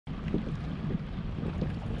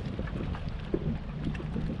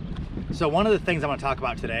So one of the things I'm going to talk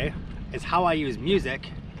about today is how I use music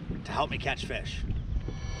to help me catch fish.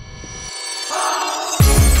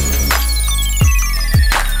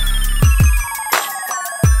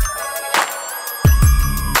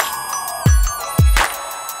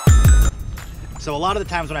 So a lot of the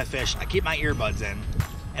times when I fish, I keep my earbuds in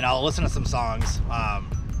and I'll listen to some songs,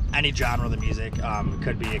 any genre of the music. It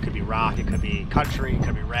could be rock, it could be country, it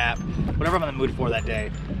could be rap, whatever I'm in the mood for that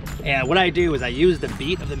day. And what I do is I use the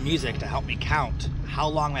beat of the music to help me count how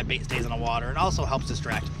long my bait stays in the water, and also helps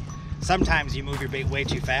distract me. Sometimes you move your bait way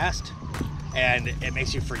too fast and it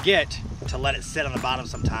makes you forget to let it sit on the bottom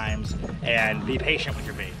sometimes, and be patient with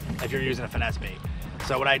your bait if you're using a finesse bait.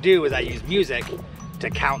 So what I do is I use music to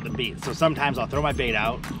count the beats. So sometimes I'll throw my bait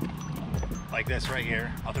out like this right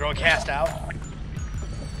here. I'll throw a cast out,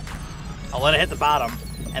 I'll let it hit the bottom,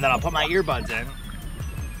 and then I'll put my earbuds in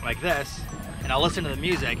like this, and I'll listen to the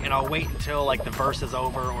music, and I'll wait until like the verse is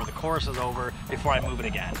over or the chorus is over before I move it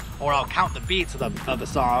again. Or I'll count the beats of the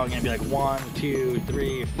song and be like 1, 2,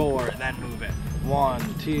 3, 4, and then move it.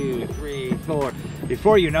 1, 2, 3, 4.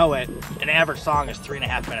 Before you know it, an average song is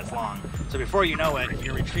 3.5 minutes long. So before you know it,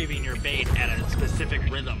 you're retrieving your bait at a specific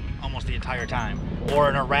rhythm almost the entire time, or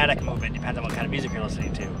an erratic movement, depends on what kind of music you're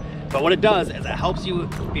listening to. But what it does is it helps you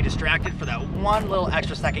be distracted for that one little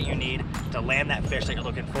extra second you need to land that fish that you're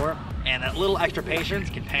looking for, and that little extra patience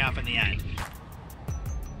can pay off in the end.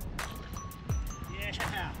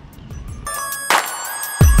 Yeah!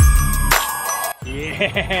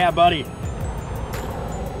 Yeah, buddy!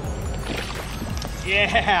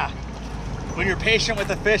 Yeah! When you're patient with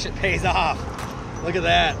the fish, it pays off. Look at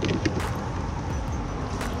that.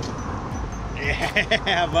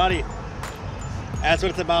 Yeah, buddy. That's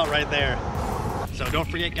what it's about right there. So don't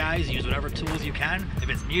forget, guys, use whatever tools you can. If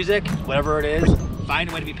it's music, whatever it is,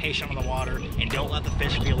 find a way to be patient on the water, and don't let the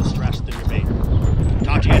fish feel the stress through your bait.